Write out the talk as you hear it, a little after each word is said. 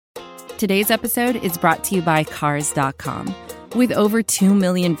Today's episode is brought to you by Cars.com. With over 2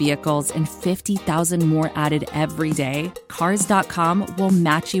 million vehicles and 50,000 more added every day, Cars.com will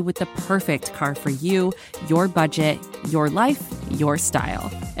match you with the perfect car for you, your budget, your life, your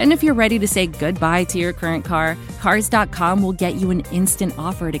style. And if you're ready to say goodbye to your current car, Cars.com will get you an instant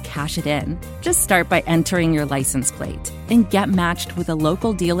offer to cash it in. Just start by entering your license plate and get matched with a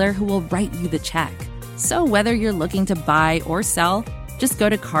local dealer who will write you the check. So whether you're looking to buy or sell, just go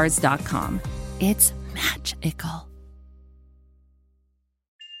to Cars.com. It's magical.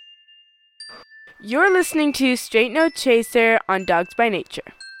 You're listening to Straight No Chaser on Dogs by Nature.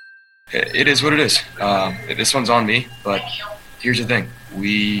 It is what it is. This one's on me, but here's the thing.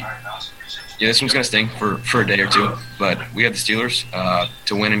 This one's going to sting for a day or two, but we have the Steelers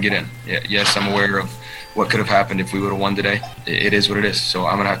to win and get in. Yes, I'm aware of what could have happened if we would have won today. It is what it is. So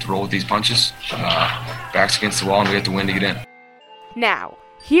I'm going to have to roll with these punches. Backs against the wall, and we have to win to get in. Now,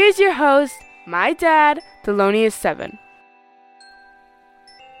 here's your host, my dad, Thelonious7.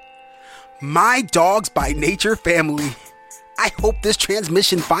 My Dogs by Nature family, I hope this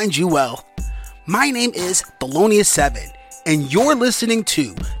transmission finds you well. My name is Thelonious7, and you're listening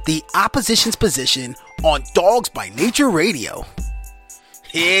to The Opposition's Position on Dogs by Nature Radio.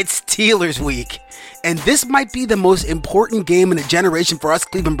 It's Steelers week, and this might be the most important game in a generation for us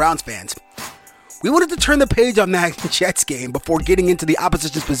Cleveland Browns fans. We wanted to turn the page on that Jets game before getting into the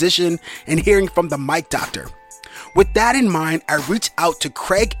opposition's position and hearing from the mic doctor. With that in mind, I reached out to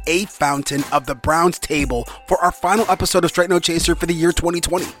Craig A. Fountain of the Browns Table for our final episode of Straight No Chaser for the year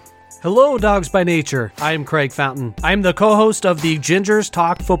 2020. Hello, Dogs by Nature. I am Craig Fountain. I'm the co-host of the Gingers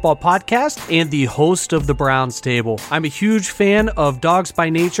Talk Football podcast and the host of the Browns Table. I'm a huge fan of Dogs by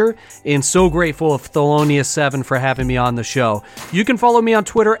Nature and so grateful of Thelonious7 for having me on the show. You can follow me on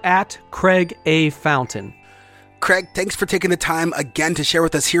Twitter at Craig A. Fountain. Craig, thanks for taking the time again to share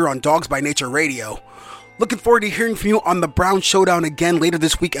with us here on Dogs by Nature Radio. Looking forward to hearing from you on the Browns Showdown again later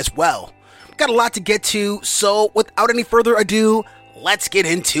this week as well. We've got a lot to get to, so without any further ado, let's get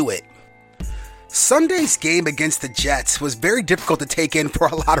into it. Sunday's game against the Jets was very difficult to take in for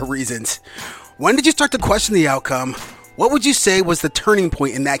a lot of reasons. When did you start to question the outcome? What would you say was the turning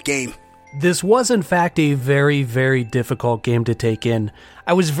point in that game? This was in fact a very, very difficult game to take in.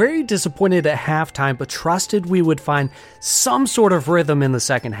 I was very disappointed at halftime, but trusted we would find some sort of rhythm in the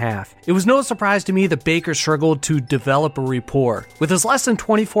second half. It was no surprise to me that Baker struggled to develop a rapport with his less than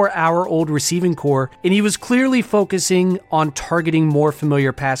 24-hour-old receiving core, and he was clearly focusing on targeting more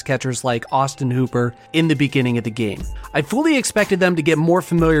familiar pass catchers like Austin Hooper in the beginning of the game. I fully expected them to get more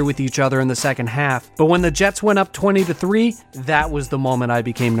familiar with each other in the second half, but when the Jets went up 20-3, that was the moment I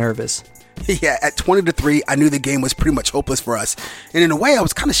became nervous. Yeah, at 20-3, I knew the game was pretty much hopeless for us. And in a way, I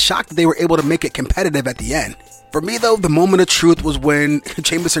was kind of shocked that they were able to make it competitive at the end. For me, though, the moment of truth was when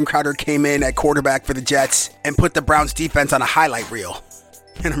Jamison Crowder came in at quarterback for the Jets and put the Browns defense on a highlight reel.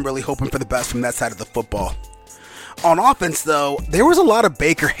 And I'm really hoping for the best from that side of the football. On offense, though, there was a lot of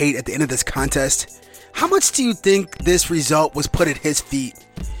Baker hate at the end of this contest. How much do you think this result was put at his feet?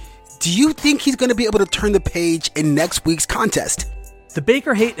 Do you think he's going to be able to turn the page in next week's contest? The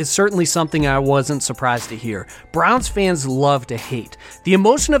Baker hate is certainly something I wasn't surprised to hear. Browns fans love to hate. The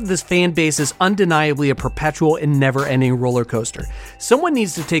emotion of this fan base is undeniably a perpetual and never-ending roller coaster. Someone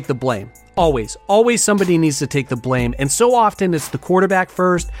needs to take the blame. Always somebody needs to take the blame, and so often it's the quarterback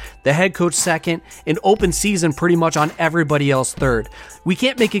first, the head coach second, and open season pretty much on everybody else third. We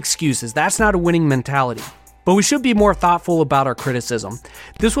can't make excuses. That's not a winning mentality. But we should be more thoughtful about our criticism.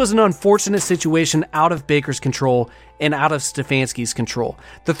 This was an unfortunate situation out of Baker's control and out of Stefanski's control.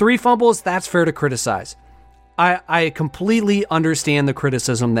 The 3 fumbles, that's fair to criticize. I completely understand the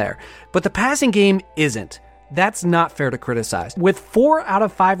criticism there. But the passing game isn't. That's not fair to criticize. With 4 out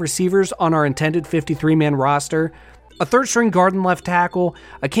of 5 receivers on our intended 53-man roster, a third-string guard and left tackle,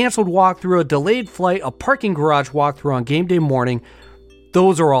 a canceled walkthrough, a delayed flight, a parking garage walkthrough on game day morning,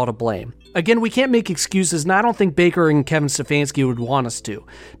 those are all to blame. Again, we can't make excuses, and I don't think Baker and Kevin Stefanski would want us to.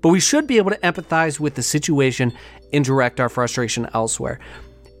 But we should be able to empathize with the situation and direct our frustration elsewhere.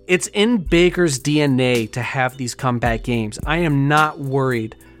 It's in Baker's DNA to have these comeback games. I am not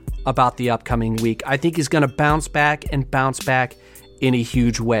worried about the upcoming week. I think he's going to bounce back in a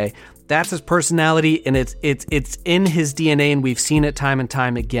huge way. That's his personality, and it's in his DNA, and we've seen it time and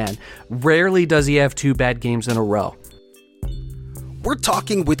time again. Rarely does he have 2 bad games in a row. We're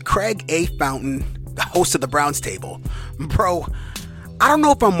talking with Craig A. Fountain, the host of the Browns Table. Bro, I don't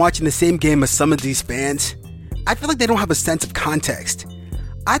know if I'm watching the same game as some of these fans. I feel like they don't have a sense of context.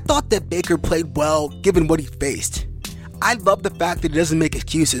 I thought that Baker played well given what he faced. I love the fact that he doesn't make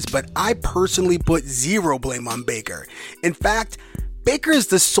excuses, but I personally put zero blame on Baker. In fact, Baker is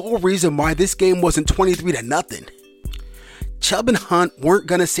the sole reason why this game wasn't 23-0. Chubb and Hunt weren't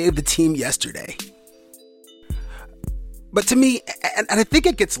going to save the team yesterday. But to me, and I think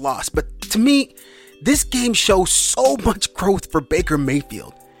it gets lost, but to me, this game shows so much growth for Baker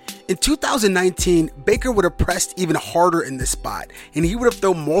Mayfield. In 2019, Baker would have pressed even harder in this spot, and he would have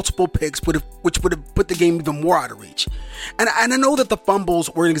thrown multiple picks, which would have put the game even more out of reach. And I know that the fumbles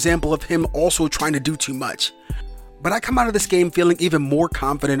were an example of him also trying to do too much. But I come out of this game feeling even more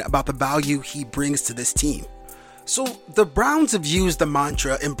confident about the value he brings to this team. So the Browns have used the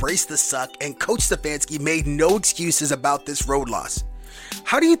mantra, embrace the suck, and Coach Stefanski made no excuses about this road loss.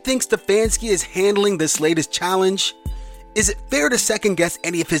 How do you think Stefanski is handling this latest challenge? Is it fair to second guess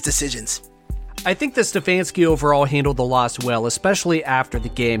any of his decisions? I think that Stefanski overall handled the loss well, especially after the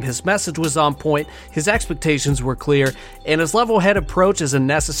game. His message was on point, his expectations were clear, and his level-headed approach is a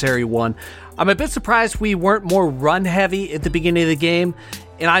necessary one. I'm a bit surprised we weren't more run-heavy at the beginning of the game,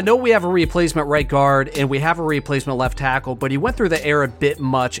 and I know we have a replacement right guard and we have a replacement left tackle, but he went through the air a bit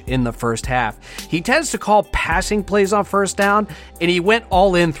much in the first half. He tends to call passing plays on first down, and he went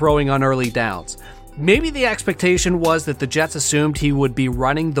all in throwing on early downs. Maybe the expectation was that the Jets assumed he would be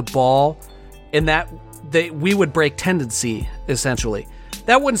running the ball and that we would break tendency, essentially.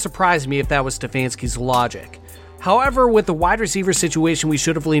 That wouldn't surprise me if that was Stefanski's logic. However, with the wide receiver situation, we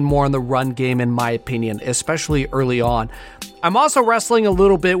should have leaned more on the run game, in my opinion, especially early on. I'm also wrestling a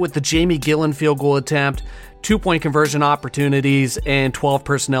little bit with the Jamie Gillen field goal attempt, 2-point conversion opportunities, and 12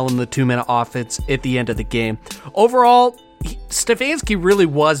 personnel in the 2-minute offense at the end of the game. Overall, Stefanski really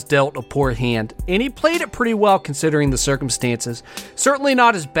was dealt a poor hand, and he played it pretty well considering the circumstances. Certainly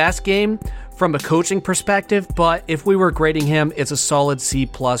not his best game from a coaching perspective, but if we were grading him, it's a solid C+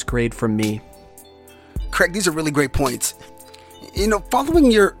 grade from me. Craig, these are really great points. You know,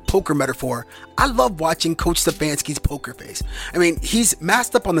 following your poker metaphor, I love watching Coach Stefanski's poker face. I mean, he's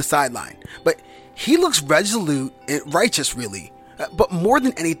masked up on the sideline, but he looks resolute and righteous, really. But more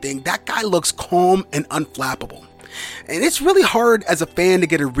than anything, that guy looks calm and unflappable. And it's really hard as a fan to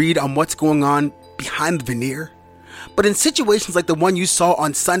get a read on what's going on behind the veneer. But in situations like the one you saw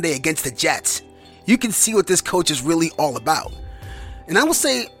on Sunday against the Jets, you can see what this coach is really all about. And I will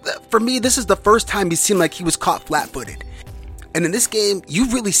say, for me, this is the first time he seemed like he was caught flat-footed. And in this game, you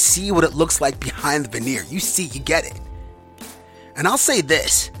really see what it looks like behind the veneer. You get it. And I'll say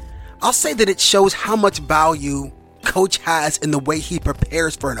this. I'll say that it shows how much value Coach has in the way he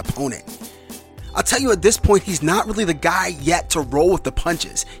prepares for an opponent. I'll tell you, at this point, he's not really the guy yet to roll with the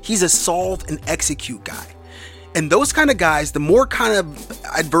punches. He's a solve and execute guy. And those kind of guys, the more kind of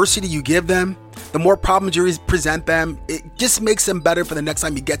adversity you give them, the more problems you present them, it just makes them better for the next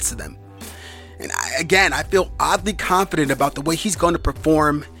time he gets to them. And I feel oddly confident about the way he's going to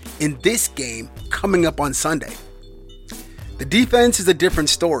perform in this game coming up on Sunday. The defense is a different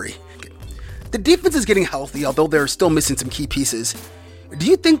story. The defense is getting healthy, although they're still missing some key pieces. Do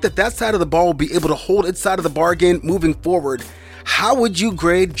you think that side of the ball will be able to hold its side of the bargain moving forward? How would you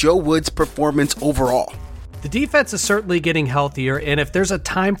grade Joe Woods' performance overall? The defense is certainly getting healthier, and if there's a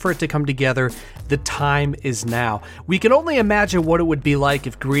time for it to come together, the time is now. We can only imagine what it would be like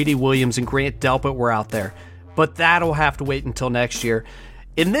if Greedy Williams and Grant Delpit were out there, but that'll have to wait until next year.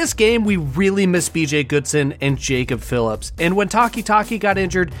 In this game, we really missed BJ Goodson and Jacob Phillips, and when Taki got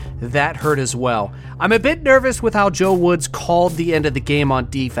injured, that hurt as well. I'm a bit nervous with how Joe Woods called the end of the game on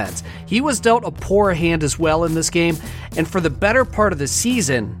defense. He was dealt a poor hand as well in this game, and for the better part of the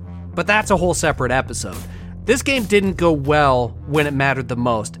season, but that's a whole separate episode. This game didn't go well when it mattered the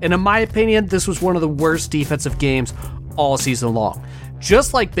most, and in my opinion, this was one of the worst defensive games all season long.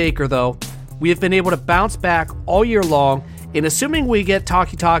 Just like Baker, though, we have been able to bounce back all year long, and assuming we get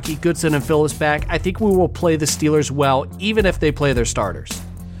Taki, Goodson, and Phillips back, I think we will play the Steelers well, even if they play their starters.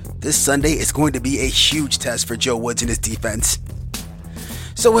 This Sunday is going to be a huge test for Joe Woods and his defense.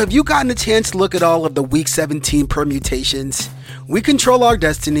 So have you gotten a chance to look at all of the Week 17 permutations? We control our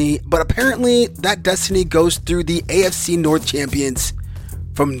destiny, but apparently that destiny goes through the AFC North champions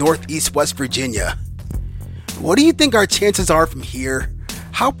from Northeast West Virginia. What do you think our chances are from here?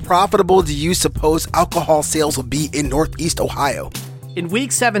 How profitable do you suppose alcohol sales will be in Northeast Ohio? In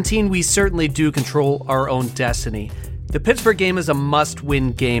Week 17, we certainly do control our own destiny. The Pittsburgh game is a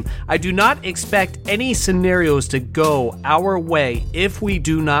must-win game. I do not expect any scenarios to go our way if we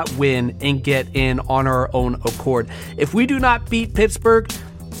do not win and get in on our own accord. If we do not beat Pittsburgh,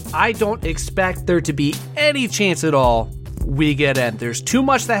 I don't expect there to be any chance at all we get in. There's too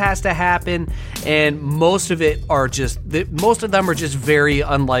much that has to happen, and most of them are just very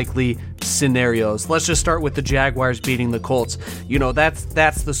unlikely scenarios. Let's just start with the Jaguars beating the Colts. You know, that's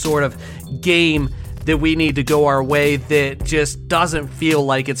the sort of game that we need to go our way that just doesn't feel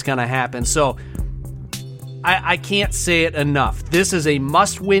like it's going to happen. So I can't say it enough. This is a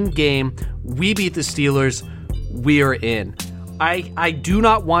must-win game. We beat the Steelers. We are in. I do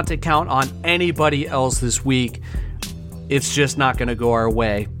not want to count on anybody else this week. It's just not going to go our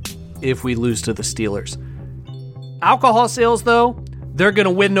way if we lose to the Steelers. Alcohol sales, though, they're going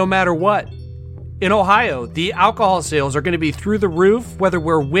to win no matter what. In Ohio, the alcohol sales are going to be through the roof, whether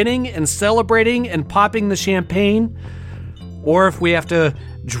we're winning and celebrating and popping the champagne, or if we have to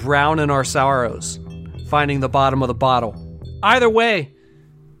drown in our sorrows, finding the bottom of the bottle. Either way,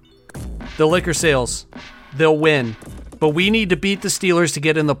 the liquor sales, they'll win. But we need to beat the Steelers to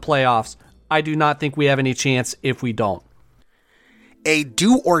get in the playoffs. I do not think we have any chance if we don't. A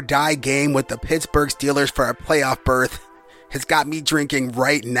do-or-die game with the Pittsburgh Steelers for a playoff berth has got me drinking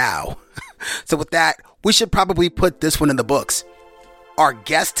right now. So with that, we should probably put this one in the books. Our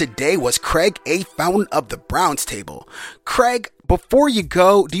guest today was Craig A. Fountain of the Browns Table. Craig, before you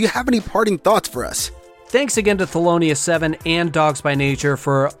go, do you have any parting thoughts for us? Thanks again to Thelonious7 and Dogs by Nature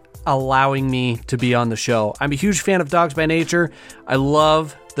for allowing me to be on the show. I'm a huge fan of Dogs by Nature. I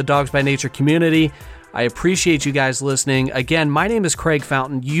love the Dogs by Nature community. I appreciate you guys listening. Again, my name is Craig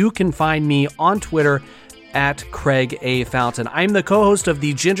Fountain. You can find me on Twitter at Craig A. Fountain. I'm the co-host of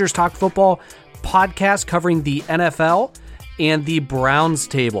the Gingers Talk Football podcast covering the NFL and the Browns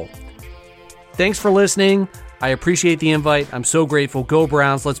Table. Thanks for listening. I appreciate the invite. I'm so grateful. Go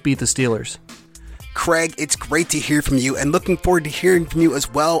Browns. Let's beat the Steelers. Craig, it's great to hear from you and looking forward to hearing from you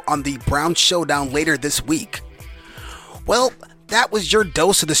as well on the Browns Showdown later this week. Well, that was your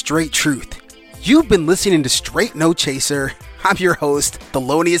dose of the straight truth. You've been listening to Straight No Chaser. I'm your host,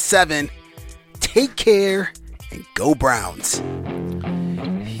 Thelonious7. Take care and go Browns.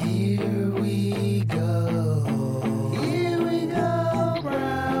 Here we go. Here we go,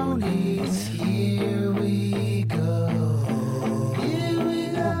 Brownies. Here we go. Here we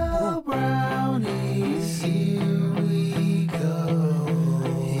go, Brownies. Here we go.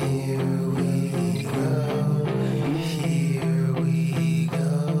 Here we go. Here we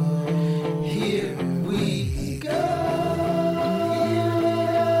go. Here we go.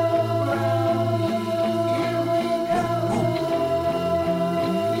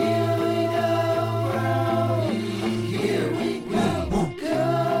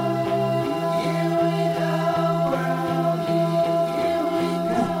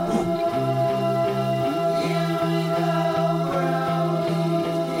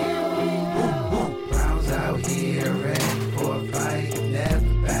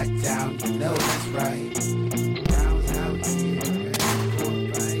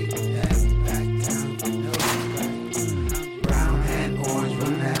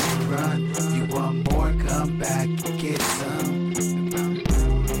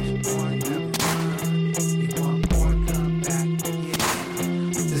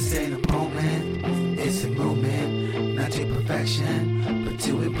 But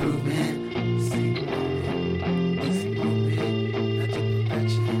to improvement.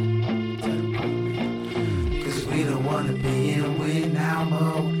 Cause we don't wanna be in win now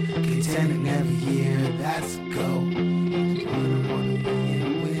mode. Contending every year, that's a go. We don't wanna be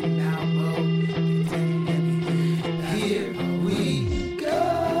in win now mode. Contending every year, that's here we go.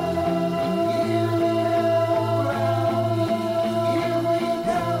 Here we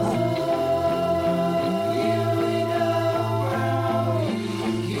go.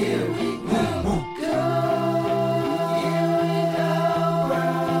 Here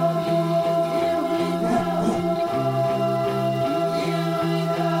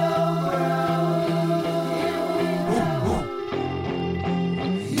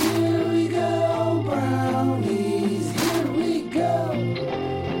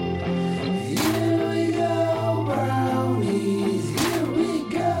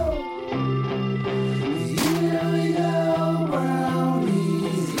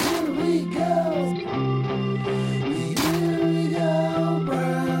we go. Here we go.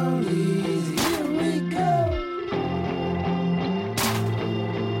 Here we go.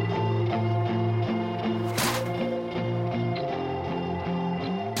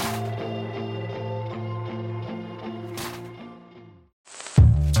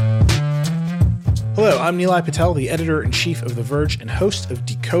 Hello, I'm Nilay Patel, the editor-in-chief of The Verge and host of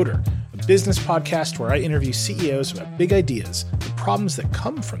Decoder, a business podcast where I interview CEOs about big ideas, the problems that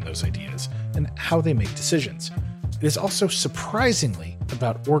come from those ideas, and how they make decisions. It is also surprisingly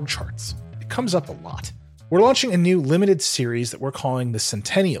about org charts. It comes up a lot. We're launching a new limited series that we're calling the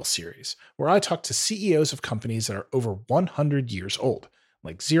Centennial Series, where I talk to CEOs of companies that are over 100 years old,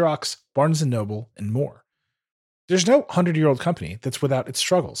 like Xerox, Barnes & Noble, and more. There's no 100-year-old company that's without its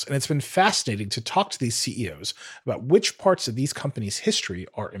struggles, and it's been fascinating to talk to these CEOs about which parts of these companies' history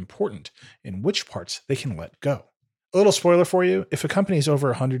are important and which parts they can let go. A little spoiler for you, if a company is over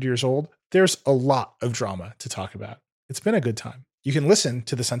 100 years old, there's a lot of drama to talk about. It's been a good time. You can listen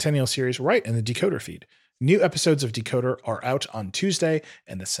to the Centennial series right in the Decoder feed. New episodes of Decoder are out on Tuesday,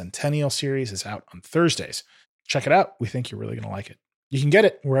 and the Centennial series is out on Thursdays. Check it out. We think you're really going to like it. You can get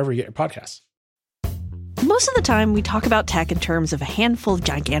it wherever you get your podcasts. Most of the time, we talk about tech in terms of a handful of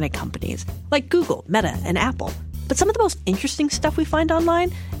gigantic companies, like Google, Meta, and Apple. But some of the most interesting stuff we find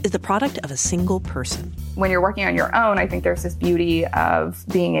online is the product of a single person. When you're working on your own, I think there's this beauty of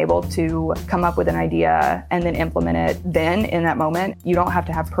being able to come up with an idea and then implement it then in that moment. You don't have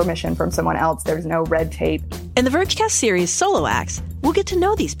to have permission from someone else. There's no red tape. In the Vergecast series Solo Acts, we'll get to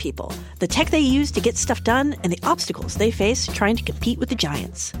know these people, the tech they use to get stuff done, and the obstacles they face trying to compete with the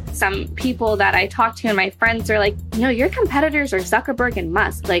giants. Some people that I talk to and my friends are like, your competitors are Zuckerberg and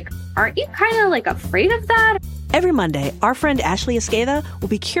Musk. Like, aren't you kind of like afraid of that? Every Monday, our friend Ashley Esqueda will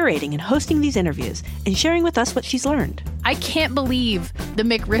be curating and hosting these interviews and sharing with us what she's learned. I can't believe the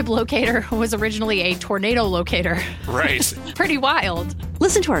McRib locator was originally a tornado locator. Right. Pretty wild.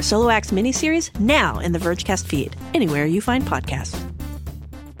 Listen to our Solo Acts miniseries now in the Vergecast feed, anywhere you find podcasts.